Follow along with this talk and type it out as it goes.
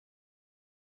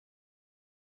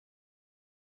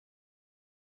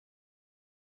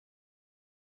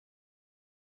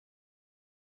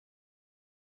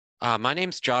My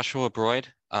name's Joshua Broyde.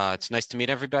 It's nice to meet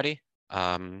everybody.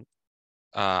 Um,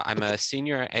 I'm a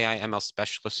senior AI ML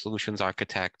specialist solutions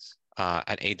architect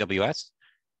at AWS,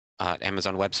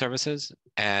 Amazon Web Services,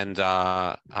 and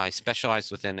I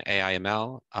specialize within AI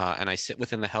ML, and I sit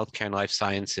within the healthcare and life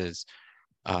sciences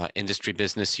industry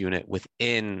business unit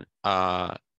within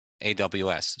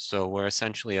AWS. So we're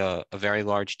essentially a very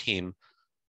large team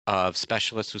of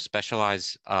specialists who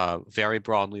specialize very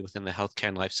broadly within the healthcare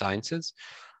and life sciences.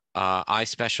 I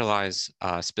specialize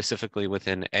specifically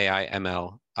within AI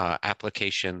ML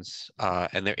applications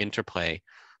and their interplay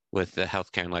with the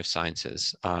healthcare and life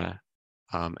sciences at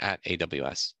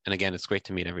AWS. And again, it's great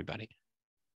to meet everybody.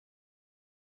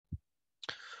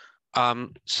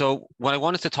 So what I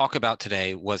wanted to talk about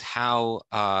today was how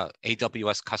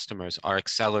AWS customers are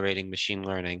accelerating machine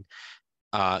learning,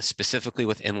 specifically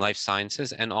within life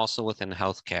sciences and also within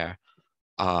healthcare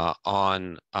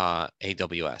on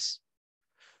AWS.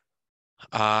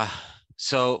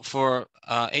 So for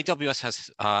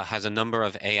AWS has a number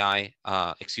of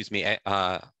healthcare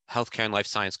and life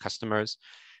science customers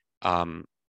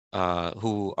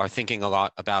who are thinking a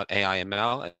lot about AI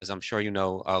ML. As I'm sure you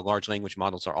know, large language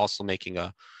models are also making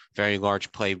a very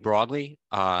large play broadly,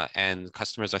 and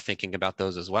customers are thinking about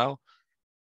those as well.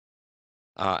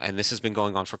 And this has been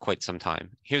going on for quite some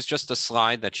time. Here's just a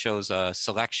slide that shows a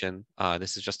selection.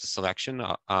 This is just a selection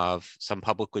of some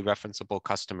publicly referenceable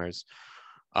customers,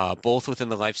 both within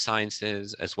the life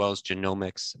sciences as well as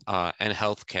genomics and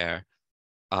healthcare,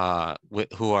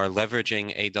 who are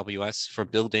leveraging AWS for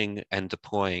building and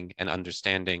deploying and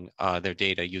understanding their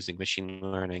data using machine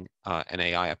learning and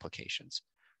AI applications.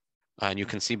 And you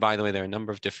can see, by the way, there are a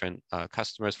number of different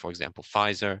customers, for example,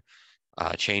 Pfizer,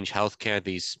 Change Healthcare.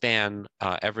 These span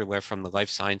everywhere from the life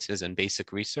sciences and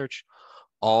basic research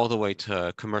all the way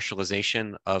to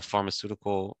commercialization of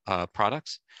pharmaceutical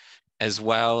products, as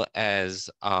well as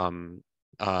the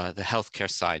healthcare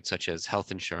side, such as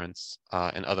health insurance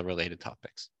and other related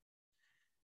topics.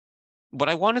 What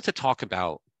I wanted to talk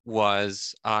about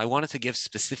was I wanted to give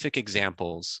specific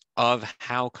examples of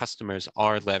how customers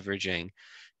are leveraging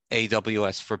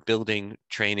AWS for building,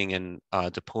 training, and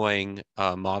deploying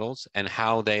models, and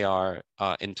how they are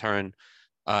in turn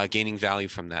gaining value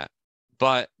from that.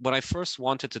 But what I first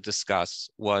wanted to discuss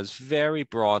was very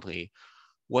broadly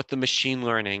what the machine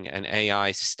learning and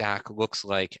AI stack looks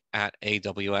like at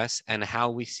AWS and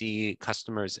how we see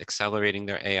customers accelerating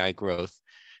their AI growth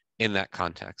in that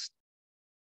context.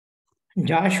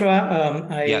 Joshua,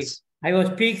 Yes. I was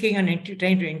speaking and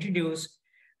trying to introduce.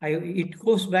 It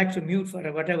goes back to mute for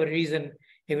whatever reason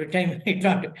every time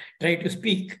I try to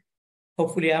speak.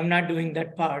 Hopefully, I'm not doing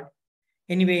that part.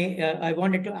 Anyway, I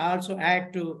wanted to also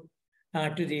add to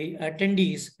the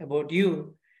attendees about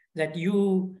you that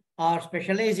you are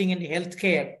specializing in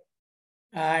healthcare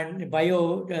and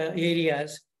bio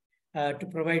areas to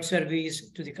provide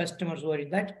service to the customers who are in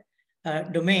that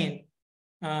domain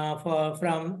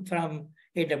from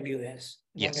AWS.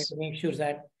 I wanted to make sure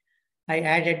that I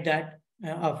added that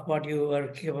of what your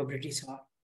capabilities are.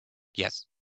 Yes.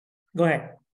 Go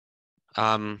ahead.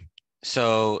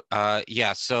 So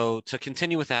to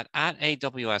continue with that, at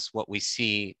AWS, what we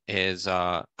see is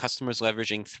customers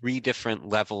leveraging 3 different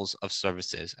levels of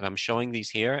services. And I'm showing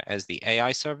these here as the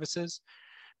AI services,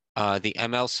 the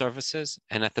ML services,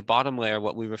 and at the bottom layer,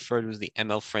 what we refer to as the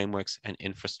ML frameworks and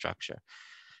infrastructure.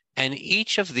 And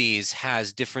each of these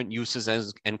has different uses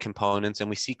and components, and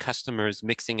we see customers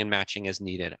mixing and matching as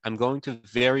needed. I'm going to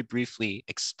very briefly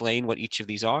explain what each of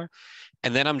these are,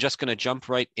 and then I'm just going to jump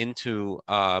right into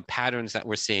patterns that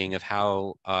we're seeing of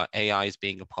how AI is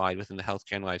being applied within the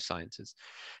healthcare and life sciences.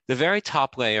 The very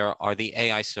top layer are the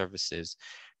AI services.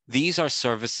 These are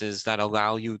services that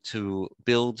allow you to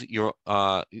build your,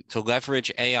 to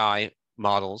leverage AI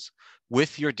models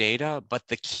with your data, but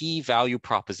the key value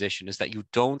proposition is that you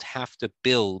don't have to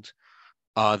build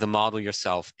the model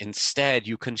yourself. Instead,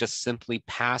 you can just simply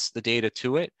pass the data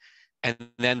to it, and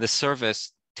then the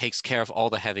service takes care of all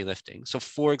the heavy lifting. So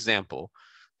for example,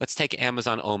 let's take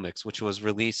Amazon Omics, which was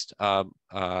released by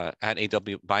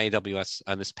AWS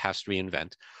on this past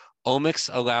reInvent. Omics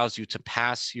allows you to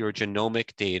pass your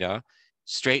genomic data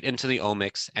straight into the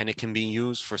omics, and it can be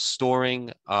used for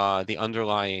storing the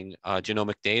underlying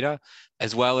genomic data,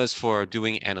 as well as for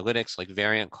doing analytics like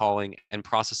variant calling and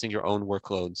processing your own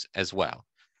workloads as well.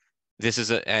 This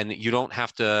is and you don't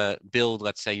have to build,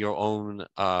 let's say, your own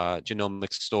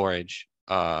genomic storage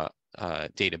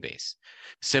database.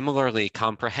 Similarly,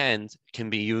 Comprehend can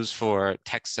be used for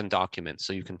texts and documents.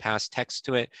 So you can pass text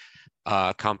to it.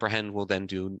 Comprehend will then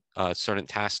do certain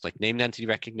tasks like named entity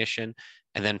recognition,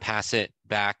 and then pass it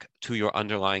back to your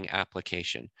underlying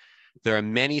application. There are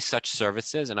many such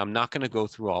services, and I'm not going to go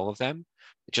through all of them.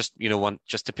 Just,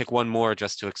 just to pick one more,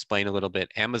 just to explain a little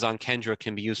bit. Amazon Kendra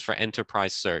can be used for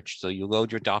enterprise search. So you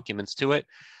load your documents to it.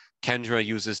 Kendra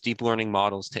uses deep learning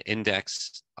models to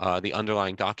index the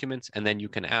underlying documents, and then you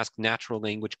can ask natural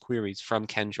language queries from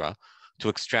Kendra to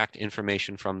extract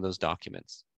information from those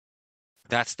documents.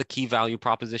 That's the key value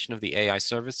proposition of the AI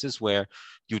services, where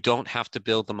you don't have to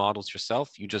build the models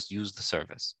yourself, you just use the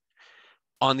service.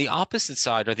 On the opposite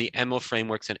side are the ML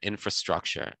frameworks and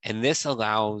infrastructure, and this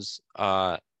allows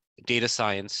data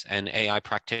science and AI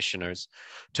practitioners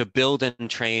to build and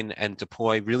train and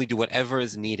deploy, really do whatever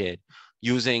is needed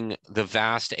using the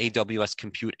vast AWS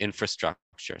compute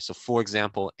infrastructure. So for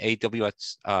example,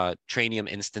 AWS Trainium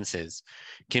instances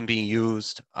can be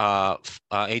used, AWS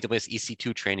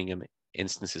EC2 Trainium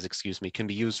instances, excuse me, can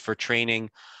be used for training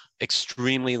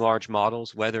extremely large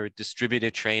models, whether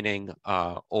distributed training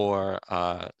or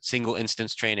single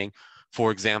instance training. For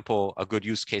example, a good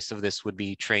use case of this would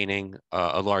be training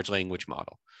a large language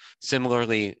model.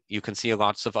 Similarly, you can see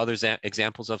lots of other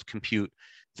examples of compute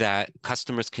that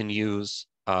customers can use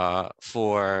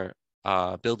for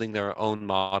building their own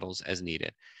models as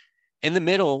needed. In the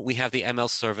middle, we have the ML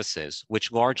services,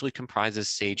 which largely comprises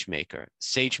SageMaker.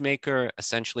 SageMaker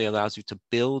essentially allows you to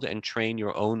build and train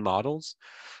your own models,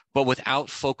 but without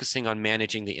focusing on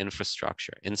managing the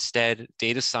infrastructure. Instead,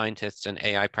 data scientists and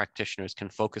AI practitioners can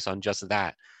focus on just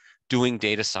that, doing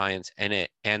data science and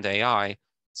AI.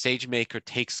 SageMaker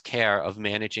takes care of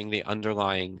managing the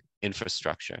underlying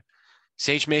infrastructure.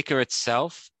 SageMaker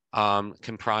itself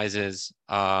comprises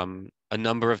a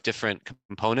number of different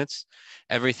components,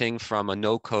 everything from a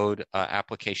no-code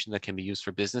application that can be used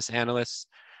for business analysts,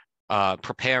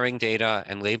 preparing data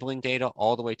and labeling data,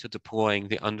 all the way to deploying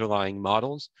the underlying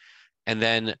models, and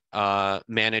then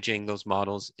managing those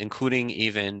models, including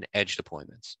even edge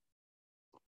deployments.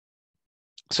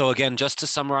 So again, just to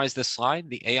summarize this slide,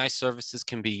 the AI services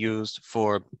can be used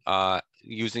for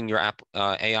using your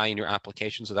AI in your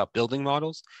applications without building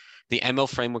models. The ML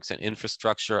frameworks and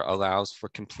infrastructure allows for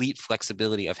complete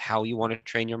flexibility of how you want to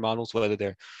train your models, whether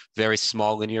they're very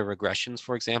small linear regressions,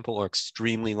 for example, or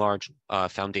extremely large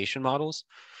foundation models.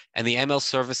 And the ML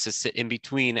services sit in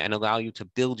between and allow you to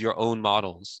build your own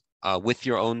models with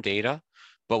your own data,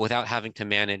 but without having to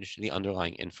manage the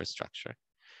underlying infrastructure.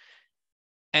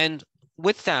 And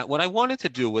with that, what I wanted to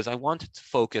do was I wanted to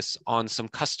focus on some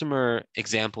customer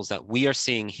examples that we are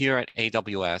seeing here at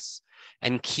AWS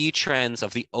and key trends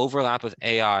of the overlap of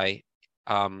AI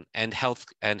and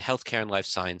healthcare and life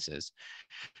sciences.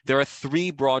 There are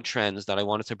three broad trends that I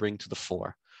wanted to bring to the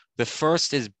fore. The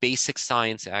first is basic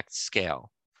science at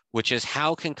scale, which is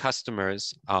how can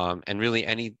customers and really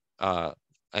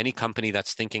any company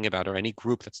that's thinking about, or any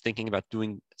group that's thinking about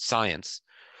doing science,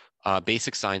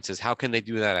 basic sciences, how can they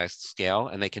do that at scale?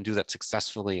 And they can do that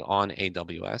successfully on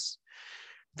AWS.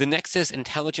 The next is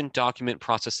intelligent document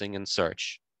processing and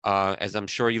search. As I'm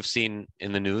sure you've seen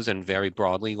in the news and very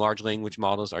broadly, large language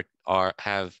models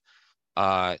have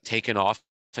taken off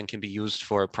and can be used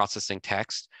for processing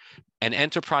text. And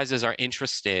enterprises are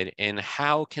interested in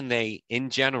how can they,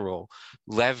 in general,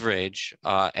 leverage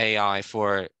AI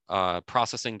for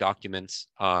processing documents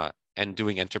and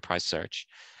doing enterprise search.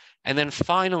 And then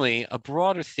finally, a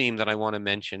broader theme that I want to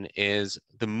mention is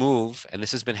the move, and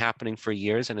this has been happening for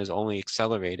years and is only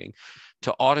accelerating,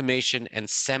 to automation and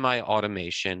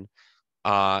semi-automation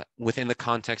within the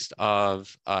context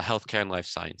of healthcare and life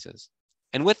sciences.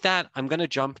 And with that, I'm going to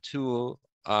jump to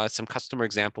some customer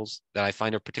examples that I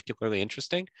find are particularly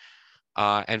interesting.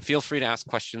 And feel free to ask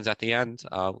questions at the end.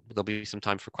 There'll be some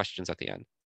time for questions at the end.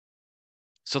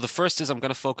 So the first is I'm going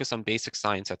to focus on basic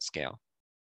science at scale.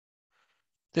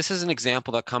 This is an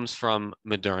example that comes from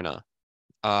Moderna.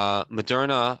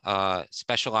 Moderna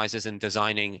specializes in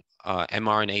designing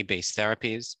mRNA-based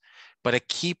therapies, but a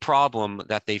key problem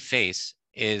that they face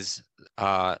is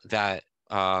that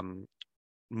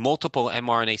multiple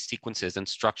mRNA sequences and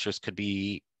structures could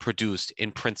be produced in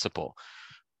principle.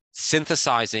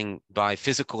 Synthesizing by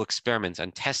physical experiments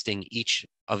and testing each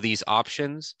of these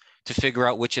options to figure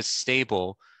out which is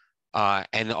stable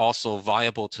and also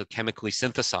viable to chemically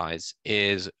synthesize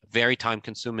is very time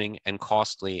consuming and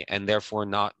costly, and therefore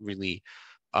not really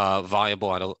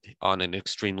viable on an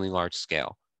extremely large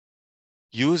scale.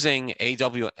 Using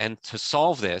AWS, and to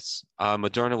solve this,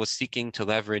 Moderna was seeking to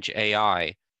leverage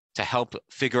AI to help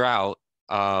figure out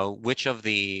which of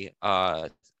the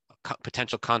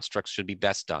potential constructs should be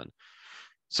best done.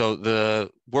 So the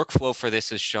workflow for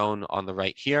this is shown on the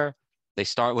right here. They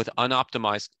start with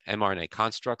unoptimized mRNA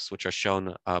constructs, which are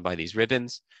shown by these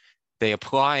ribbons. They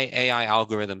apply AI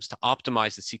algorithms to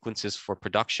optimize the sequences for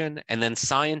production, and then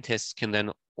scientists can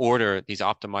then order these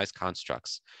optimized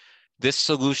constructs. This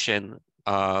solution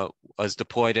was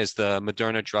deployed as the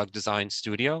Moderna Drug Design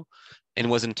Studio and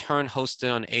was in turn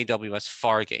hosted on AWS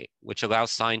Fargate, which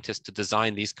allows scientists to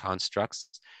design these constructs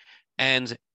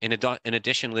and in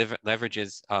addition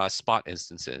leverages spot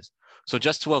instances. So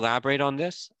just to elaborate on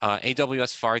this,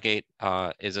 AWS Fargate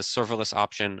is a serverless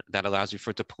option that allows you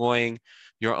for deploying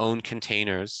your own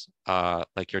containers,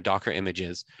 like your Docker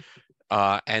images,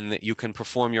 and you can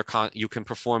perform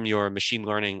your machine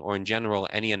learning or in general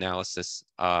any analysis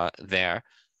there.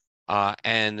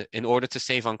 And in order to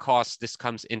save on costs, this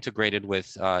comes integrated with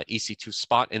EC2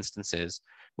 spot instances,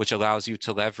 which allows you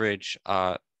to leverage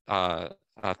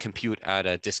compute at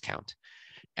a discount.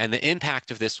 And the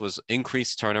impact of this was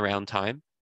increased turnaround time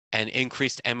and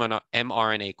increased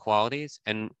mRNA qualities,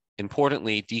 and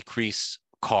importantly, decrease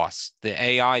costs. The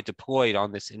AI deployed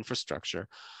on this infrastructure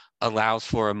allows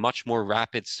for a much more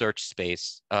rapid search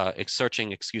space,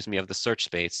 searching of the search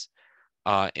space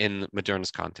in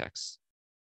Moderna's context.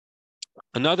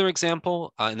 Another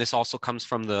example, and this also comes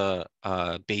from the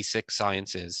basic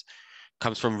sciences,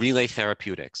 comes from Relay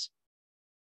Therapeutics.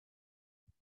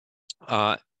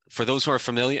 For those who are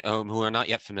familiar, who are not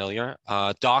yet familiar,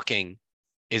 docking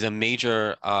is a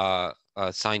major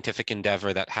scientific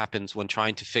endeavor that happens when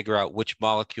trying to figure out which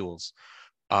molecules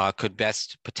could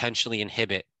best potentially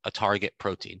inhibit a target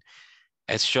protein.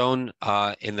 As shown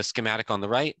in the schematic on the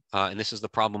right, and this is the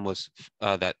problem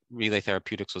that Relay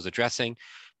Therapeutics was addressing,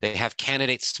 they have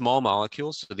candidate small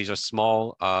molecules. So these are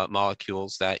small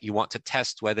molecules that you want to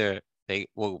test whether they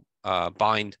will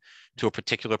bind to a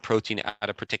particular protein at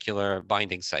a particular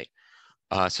binding site.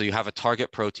 So you have a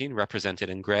target protein represented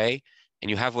in gray,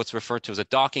 and you have what's referred to as a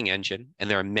docking engine. And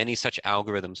there are many such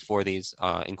algorithms for these,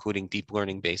 including deep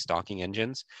learning-based docking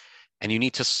engines. And you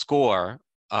need to score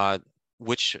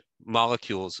which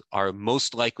molecules are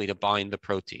most likely to bind the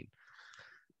protein.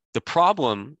 The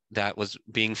problem that was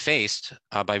being faced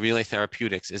by Relay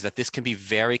Therapeutics is that this can be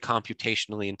very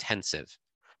computationally intensive.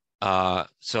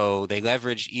 So they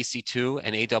leverage EC2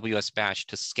 and AWS Batch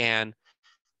to scan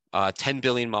 10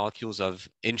 billion molecules of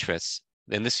interest.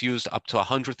 And this used up to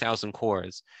 100,000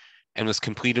 cores and was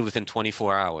completed within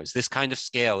 24 hours. This kind of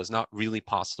scale is not really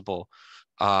possible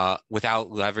without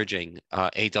leveraging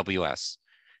AWS.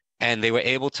 And they were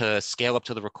able to scale up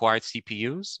to the required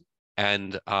CPUs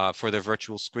and for their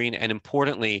virtual screen. And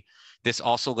importantly, this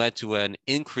also led to an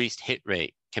increased hit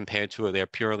rate compared to their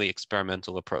purely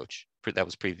experimental approach that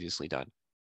was previously done.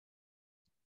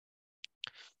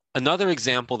 Another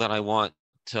example that I want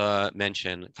to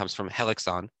mention comes from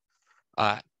Helixon.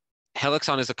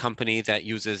 Helixon is a company that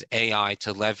uses AI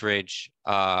to leverage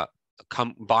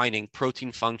combining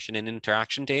protein function and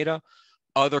interaction data,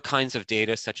 other kinds of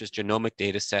data such as genomic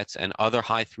data sets and other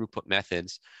high throughput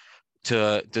methods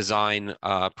to design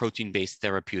protein-based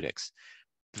therapeutics.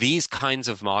 These kinds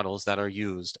of models that are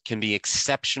used can be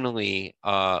exceptionally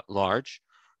large.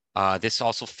 This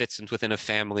also fits within a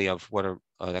family of what are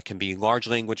that can be large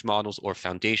language models or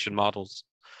foundation models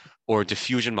or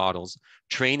diffusion models.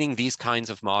 Training these kinds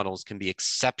of models can be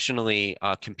exceptionally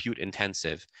compute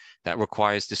intensive that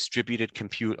requires distributed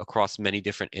compute across many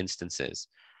different instances.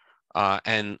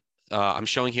 I'm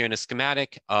showing here in a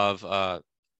schematic of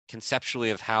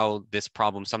conceptually of how this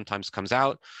problem sometimes comes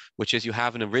out, which is you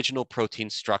have an original protein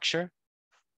structure,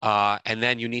 and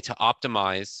then you need to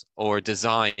optimize or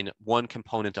design one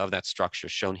component of that structure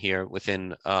shown here within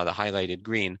the highlighted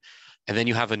green, and then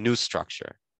you have a new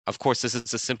structure. Of course, this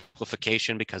is a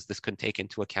simplification because this can take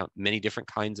into account many different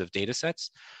kinds of data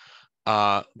sets,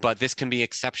 but this can be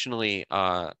exceptionally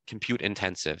compute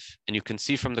intensive. And you can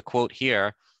see from the quote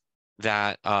here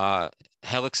that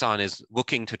Helixon is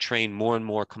looking to train more and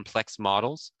more complex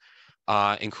models,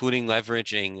 including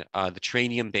leveraging the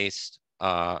Trainium-based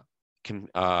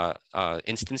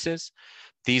instances.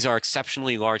 These are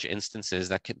exceptionally large instances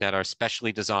that are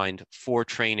specially designed for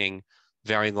training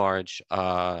very large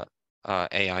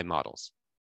AI models,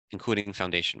 including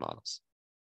foundation models.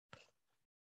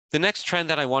 The next trend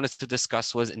that I wanted to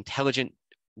discuss was intelligent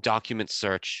document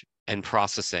search and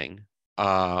processing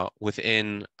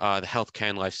within the healthcare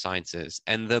and life sciences.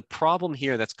 And the problem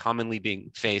here that's commonly being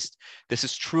faced, this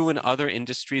is true in other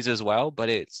industries as well, but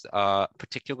it's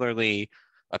particularly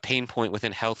a pain point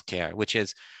within healthcare, which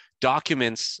is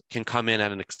documents can come in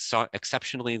at an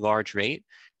exceptionally large rate.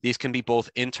 These can be both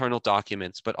internal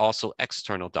documents, but also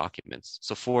external documents.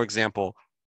 So for example,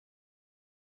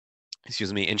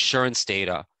 insurance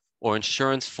data or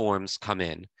insurance forms come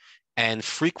in. And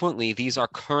frequently, these are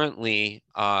currently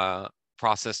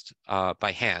processed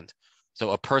by hand.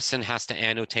 So a person has to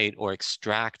annotate or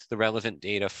extract the relevant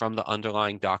data from the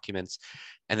underlying documents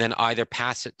and then either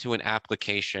pass it to an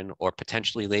application or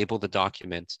potentially label the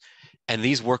document. And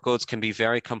these workloads can be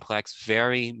very complex,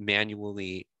 very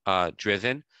manually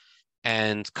driven,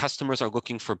 and customers are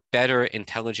looking for better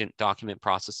intelligent document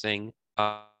processing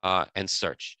and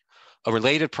search. A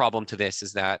related problem to this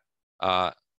is that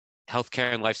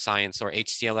healthcare and life science, or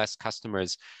HCLS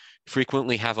customers,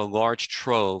 frequently have a large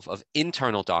trove of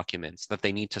internal documents that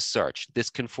they need to search. This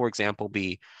can, for example,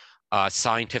 be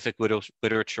scientific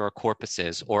literature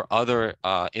corpuses or other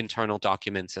internal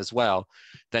documents as well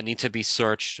that need to be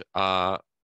searched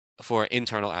for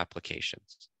internal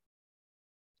applications.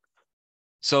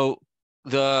 So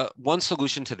the one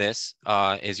solution to this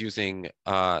is using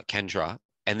Kendra.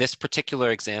 And this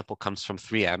particular example comes from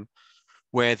 3M,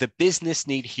 where the business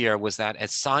need here was that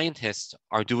as scientists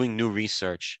are doing new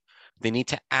research, they need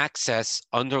to access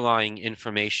underlying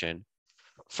information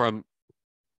from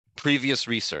previous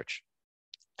research.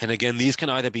 And again, these can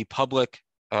either be public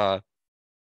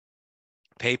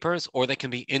papers or they can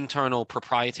be internal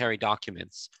proprietary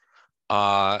documents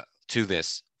to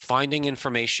this. Finding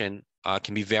information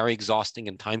can be very exhausting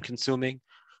and time consuming.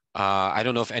 I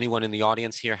don't know if anyone in the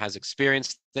audience here has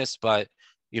experienced this, but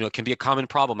it can be a common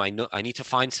problem. I know I need to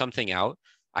find something out.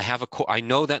 I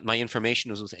know that my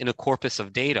information is within a corpus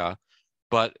of data,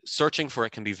 but searching for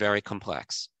it can be very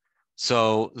complex.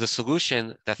 So the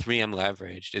solution that 3M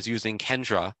leveraged is using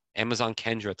Kendra, Amazon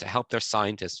Kendra, to help their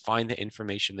scientists find the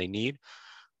information they need.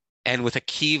 And with the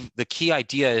key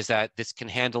idea is that this can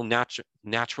handle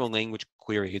natural language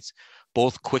queries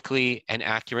both quickly and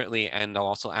accurately, and I'll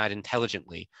also add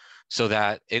intelligently, so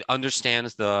that it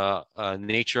understands the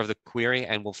nature of the query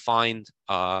and will find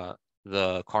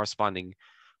the corresponding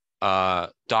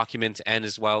document, and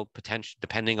as well,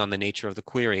 depending on the nature of the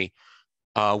query,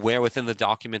 where within the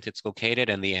document it's located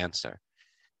and the answer.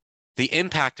 The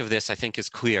impact of this, I think, is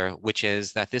clear, which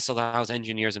is that this allows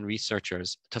engineers and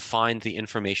researchers to find the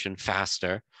information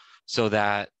faster so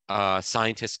that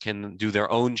scientists can do their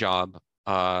own job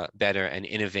better and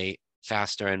innovate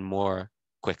faster and more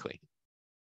quickly.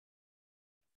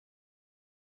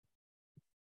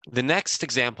 The next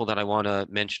example that I want to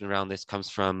mention around this comes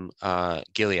from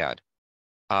Gilead.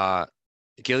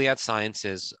 Gilead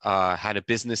Sciences had a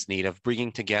business need of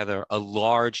bringing together a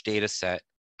large data set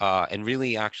and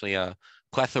really actually a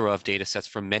plethora of data sets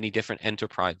from many different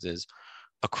enterprises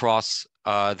across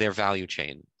their value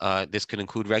chain. This could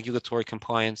include regulatory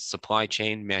compliance, supply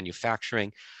chain,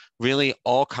 manufacturing, really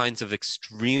all kinds of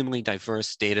extremely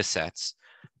diverse data sets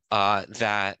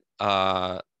that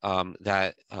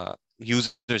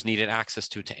users needed access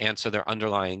to answer their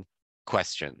underlying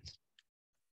questions.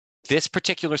 This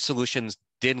particular solution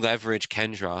did leverage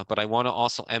Kendra, but I want to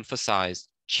also emphasize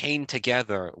chain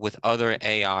together with other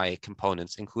AI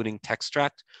components, including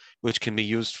Textract, which can be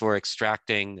used for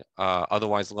extracting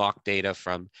otherwise locked data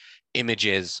from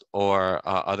images or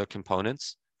other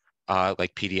components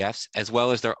like PDFs, as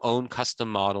well as their own custom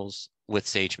models with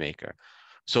SageMaker.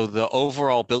 So the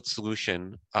overall built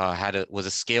solution was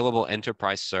a scalable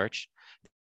enterprise search,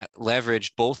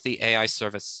 leveraged both the AI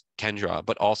service Kendra,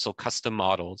 but also custom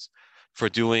models for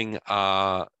doing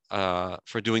their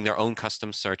own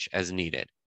custom search as needed.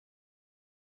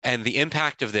 And the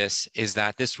impact of this is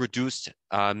that this reduced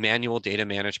manual data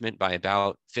management by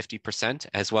about 50%,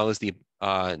 as well as the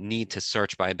need to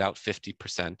search by about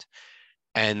 50%.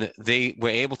 And they were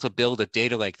able to build a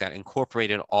data lake that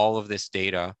incorporated all of this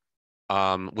data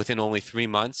within only 3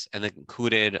 months, and it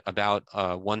included about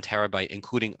 1 terabyte,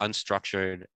 including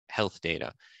unstructured health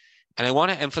data. And I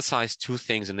want to emphasize 2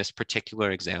 things in this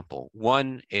particular example.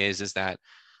 One is that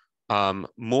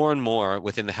more and more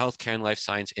within the healthcare and life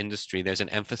science industry, there's an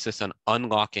emphasis on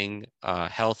unlocking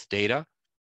health data,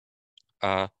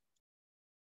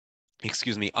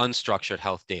 unstructured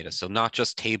health data. So not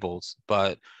just tables,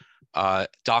 but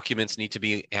documents need to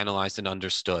be analyzed and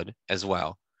understood as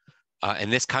well.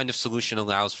 And this kind of solution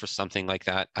allows for something like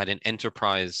that at an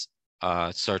enterprise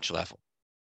search level.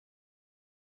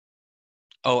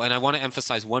 Oh, and I want to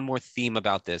emphasize one more theme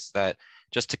about this that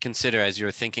just to consider as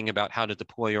you're thinking about how to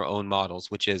deploy your own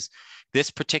models, which is this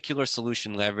particular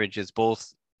solution leverages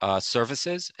both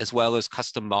services as well as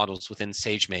custom models within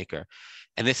SageMaker.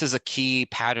 And this is a key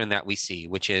pattern that we see,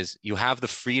 which is you have the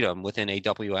freedom within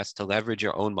AWS to leverage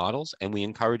your own models, and we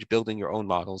encourage building your own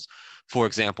models. For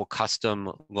example,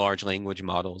 custom large language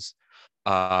models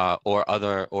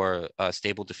or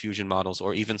stable diffusion models,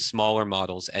 or even smaller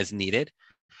models as needed.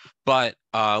 But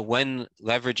when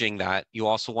leveraging that, you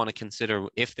also want to consider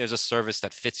if there's a service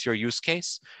that fits your use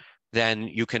case, then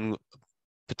you can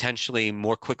potentially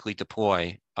more quickly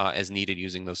deploy as needed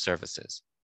using those services.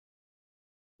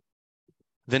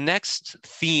 The next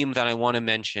theme that I want to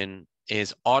mention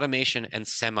is automation and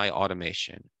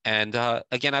semi-automation. And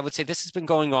again, I would say this has been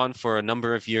going on for a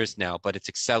number of years now, but it's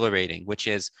accelerating, which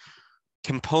is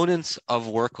components of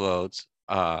workloads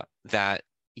that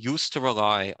used to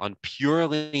rely on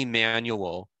purely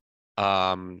manual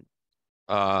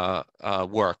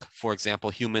work, for example,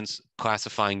 humans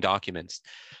classifying documents,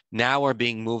 now are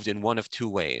being moved in one of two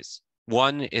ways.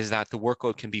 One is that the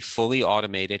workload can be fully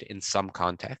automated in some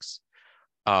contexts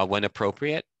when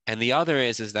appropriate. And the other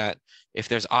is that if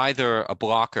there's either a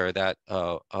blocker that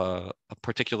a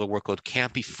particular workload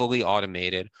can't be fully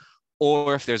automated,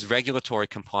 or if there's regulatory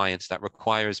compliance that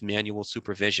requires manual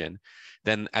supervision,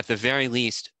 then at the very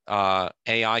least,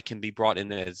 AI can be brought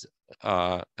in as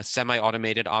a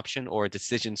semi-automated option or a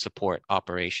decision support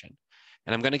operation.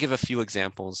 And I'm going to give a few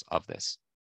examples of this.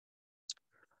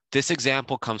 This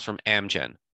example comes from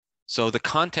Amgen. So the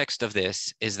context of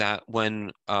this is that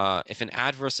when, if an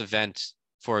adverse event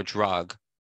for a drug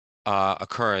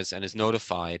occurs and is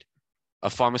notified, a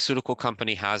pharmaceutical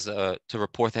company has to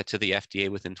report that to the FDA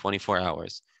within 24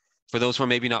 hours. For those who are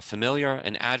maybe not familiar,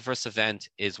 an adverse event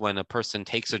is when a person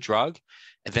takes a drug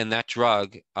and then that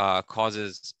drug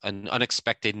causes an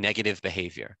unexpected negative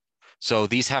behavior. So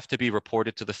these have to be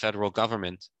reported to the federal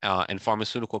government, and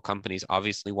pharmaceutical companies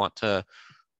obviously want to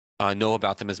know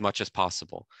about them as much as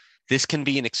possible. This can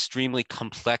be an extremely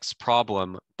complex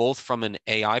problem, both from an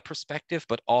AI perspective,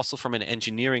 but also from an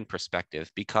engineering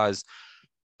perspective, because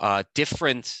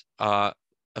different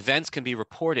events can be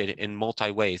reported in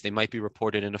multi-ways. They might be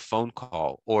reported in a phone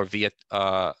call or via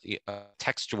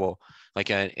textual, like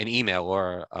an email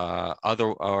or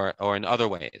in other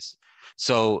ways.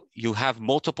 So you have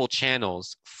multiple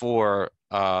channels for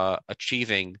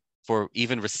for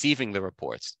even receiving the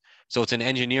reports. So it's an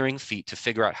engineering feat to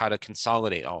figure out how to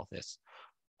consolidate all of this.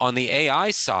 On the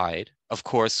AI side, of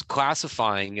course,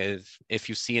 classifying if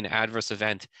you see an adverse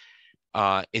event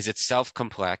is itself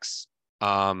complex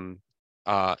as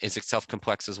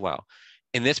well.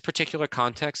 In this particular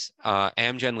context,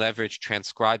 Amgen leveraged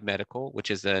Transcribe Medical,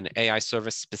 which is an AI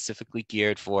service specifically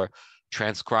geared for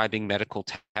transcribing medical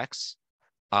texts,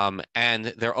 and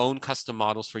their own custom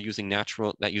models for uses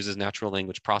natural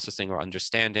language processing or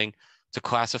understanding to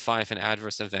classify if an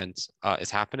adverse event is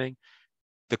happening.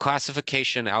 The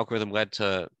classification algorithm led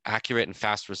to accurate and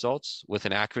fast results with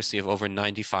an accuracy of over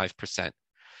 95%.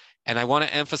 And I want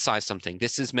to emphasize something.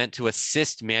 This is meant to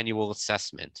assist manual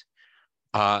assessment.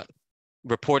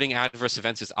 Reporting adverse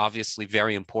events is obviously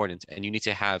very important, and you need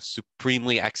to have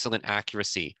supremely excellent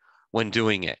accuracy when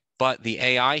doing it. But the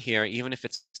AI here, even if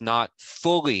it's not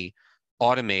fully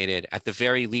automated, at the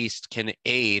very least can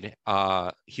aid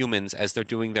humans as they're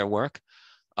doing their work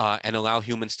and allow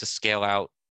humans to scale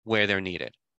out where they're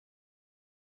needed.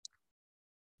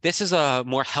 This is a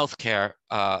more healthcare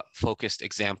focused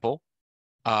example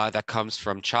that comes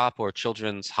from CHOP, or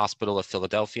Children's Hospital of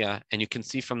Philadelphia. And you can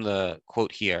see from the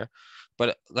quote here,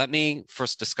 but let me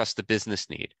first discuss the business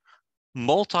need.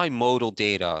 Multimodal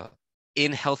data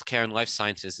in healthcare and life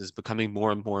sciences is becoming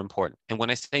more and more important. And when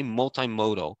I say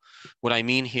multimodal, what I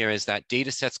mean here is that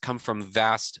data sets come from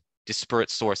vast disparate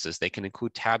sources. They can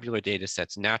include tabular data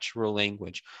sets, natural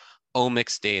language,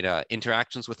 omics data,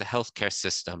 interactions with the healthcare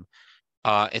system,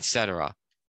 etc.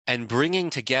 And bringing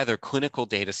together clinical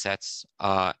data sets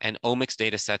and omics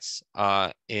data sets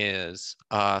is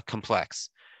complex.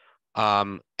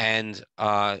 And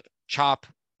CHOP,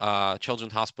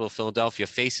 Children's Hospital of Philadelphia,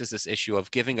 faces this issue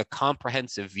of giving a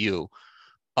comprehensive view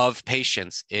of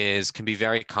patients can be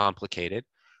very complicated.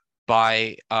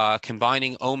 By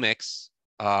combining omics,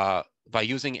 by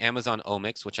using Amazon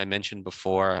Omics, which I mentioned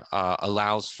before,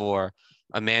 allows for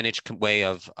a managed way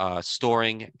of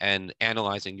storing and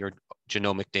analyzing your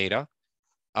genomic data.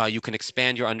 You can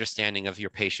expand your understanding of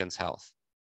your patient's health.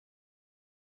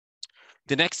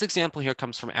 The next example here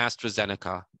comes from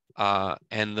AstraZeneca,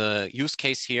 and the use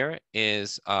case here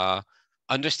is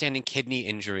understanding kidney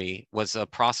injury was a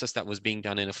process that was being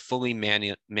done in a fully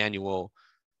manual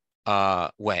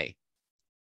way.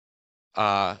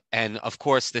 And of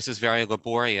course, this is very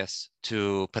laborious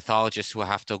to pathologists who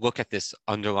have to look at this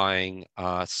underlying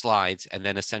slides and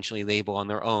then essentially label on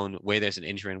their own where there's an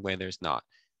injury and where there's not.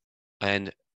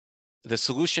 And the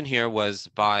solution here was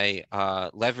by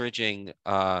leveraging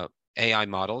AI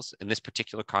models. In this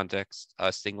particular context,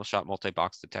 single-shot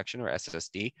multi-box detection, or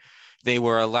SSD. They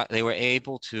were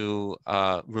able to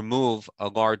remove a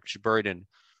large burden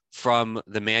from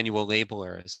the manual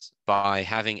labelers by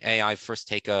having AI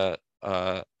first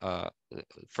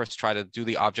first try to do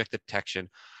the object detection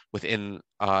within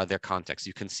their context.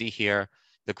 You can see here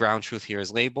The ground truth here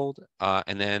is labeled,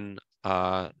 and then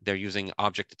they're using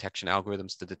object detection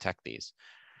algorithms to detect these.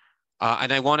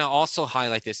 And I want to also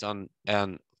highlight this on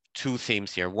two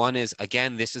themes here. One is,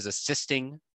 again, this is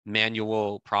assisting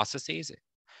manual processes.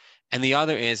 And the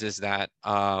other is that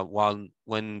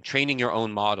when training your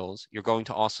own models, you're going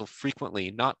to also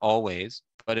frequently, not always,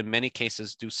 but in many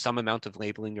cases, do some amount of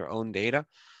labeling your own data.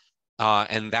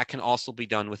 And that can also be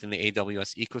done within the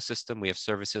AWS ecosystem. We have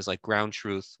services like Ground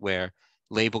Truth where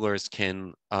labelers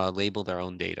can label their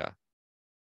own data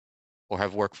or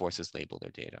have workforces label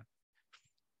their data.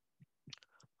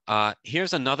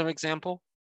 Here's another example.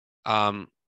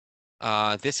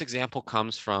 This example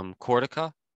comes from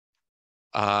Cortica.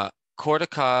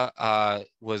 Cortica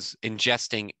was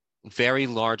ingesting very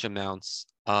large amounts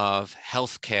of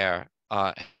healthcare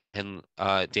and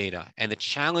data. And the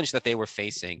challenge that they were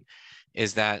facing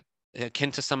is that,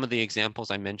 akin to some of the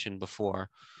examples I mentioned before,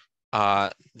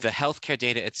 the healthcare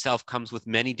data itself comes with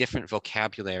many different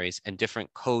vocabularies and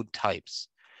different code types.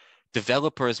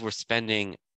 Developers were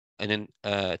spending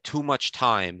too much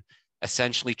time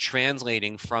essentially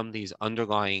translating from these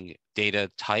underlying data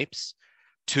types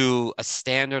to a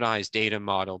standardized data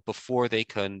model before they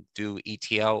can do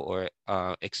ETL or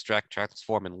extract,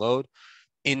 transform, and load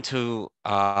into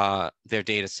their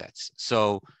data sets.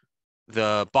 So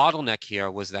the bottleneck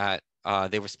here was that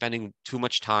they were spending too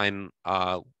much time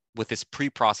with this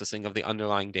pre-processing of the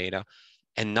underlying data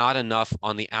and not enough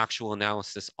on the actual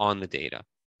analysis on the data.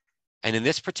 And in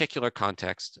this particular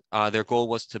context, their goal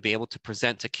was to be able to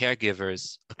present to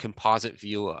caregivers a composite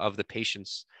view of the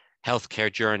patient's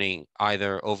healthcare journey,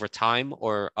 either over time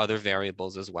or other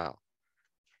variables as well.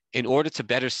 In order to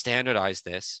better standardize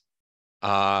this,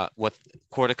 what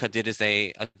Cortica did is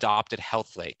they adopted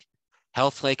HealthLake.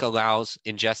 HealthLake allows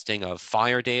ingesting of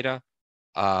FHIR data,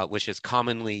 which is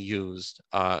commonly used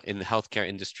in the healthcare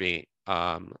industry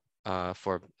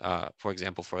for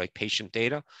example, for like patient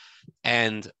data.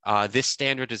 And this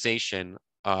standardization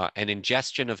and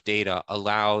ingestion of data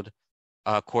allowed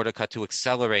Cortica to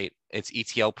accelerate its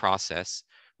ETL process,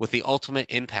 with the ultimate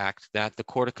impact that the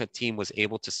Cortica team was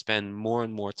able to spend more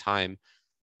and more time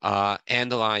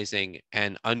analyzing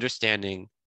and understanding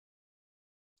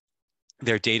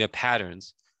their data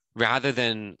patterns, rather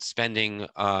than spending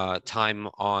time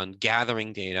on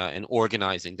gathering data and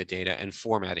organizing the data and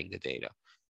formatting the data.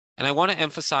 And I want to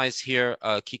emphasize here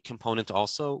a key component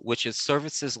also, which is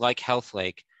services like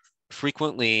HealthLake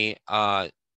frequently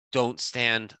don't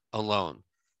stand alone.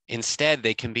 Instead,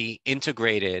 they can be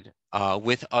integrated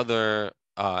with other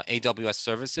AWS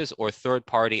services or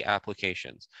third-party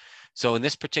applications. So in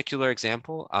this particular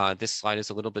example, this slide is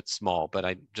a little bit small, but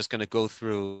I'm just going to go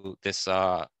through this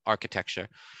architecture.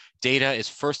 Data is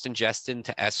first ingested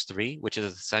into S3, which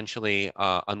is essentially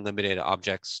unlimited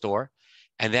object store,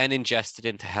 and then ingested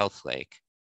into HealthLake.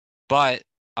 But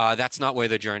that's not where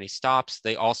the journey stops.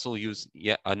 They also use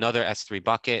yet another S3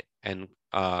 bucket and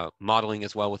modeling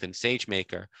as well within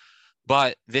SageMaker.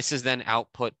 But this is then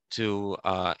output to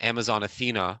Amazon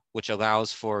Athena, which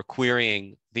allows for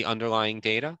querying the underlying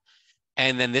data.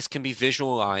 And then this can be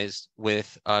visualized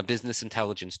with business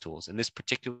intelligence tools. In this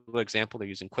particular example, they're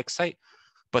using QuickSight.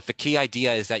 But the key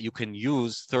idea is that you can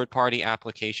use third-party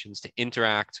applications to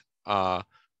interact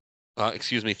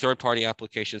third-party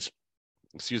applications,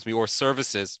 or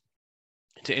services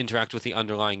to interact with the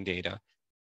underlying data.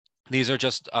 These are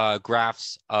just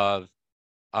graphs of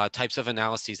types of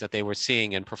analyses that they were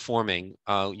seeing and performing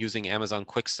using Amazon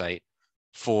QuickSight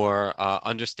for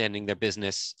understanding their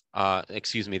business,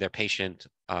 their patient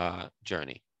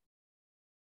journey.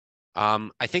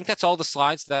 I think that's all the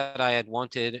slides that I had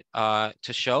wanted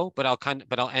to show, but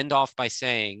I'll end off by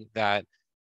saying that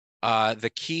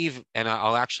the key, and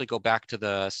I'll actually go back to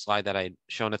the slide that I'd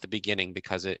shown at the beginning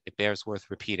because it bears worth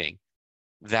repeating,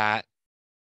 that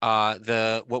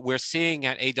what we're seeing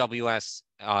at AWS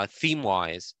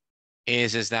theme-wise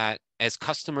is that as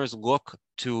customers look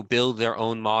to build their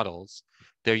own models,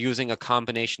 they're using a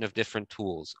combination of different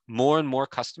tools. More and more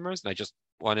customers, and I just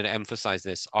wanted to emphasize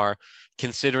this, are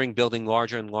considering building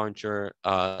larger and larger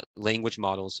language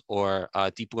models or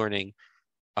deep learning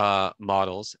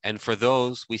models. And for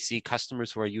those, we see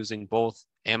customers who are using both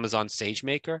Amazon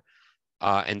SageMaker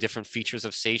and different features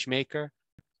of SageMaker,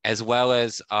 as well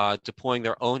as deploying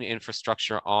their own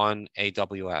infrastructure on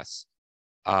AWS.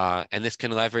 And this can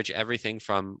leverage everything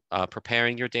from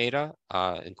preparing your data,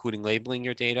 including labeling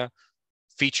your data,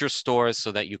 feature stores so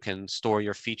that you can store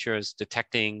your features,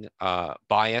 detecting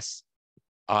bias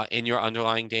in your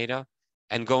underlying data,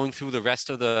 and going through the rest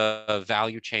of the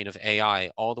value chain of AI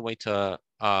all the way to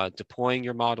deploying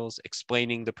your models,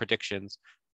 explaining the predictions,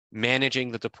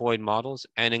 managing the deployed models,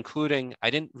 and including, I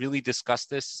didn't really discuss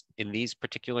this in these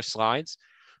particular slides,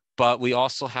 but we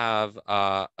also have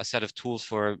a set of tools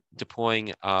for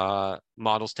deploying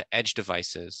models to edge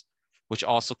devices, which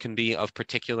also can be of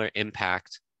particular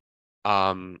impact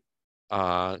to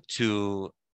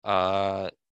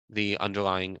the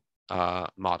underlying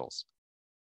models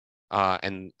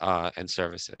and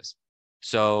services.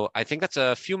 So I think that's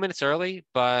a few minutes early,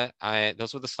 but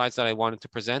those were the slides that I wanted to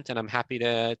present, and I'm happy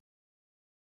to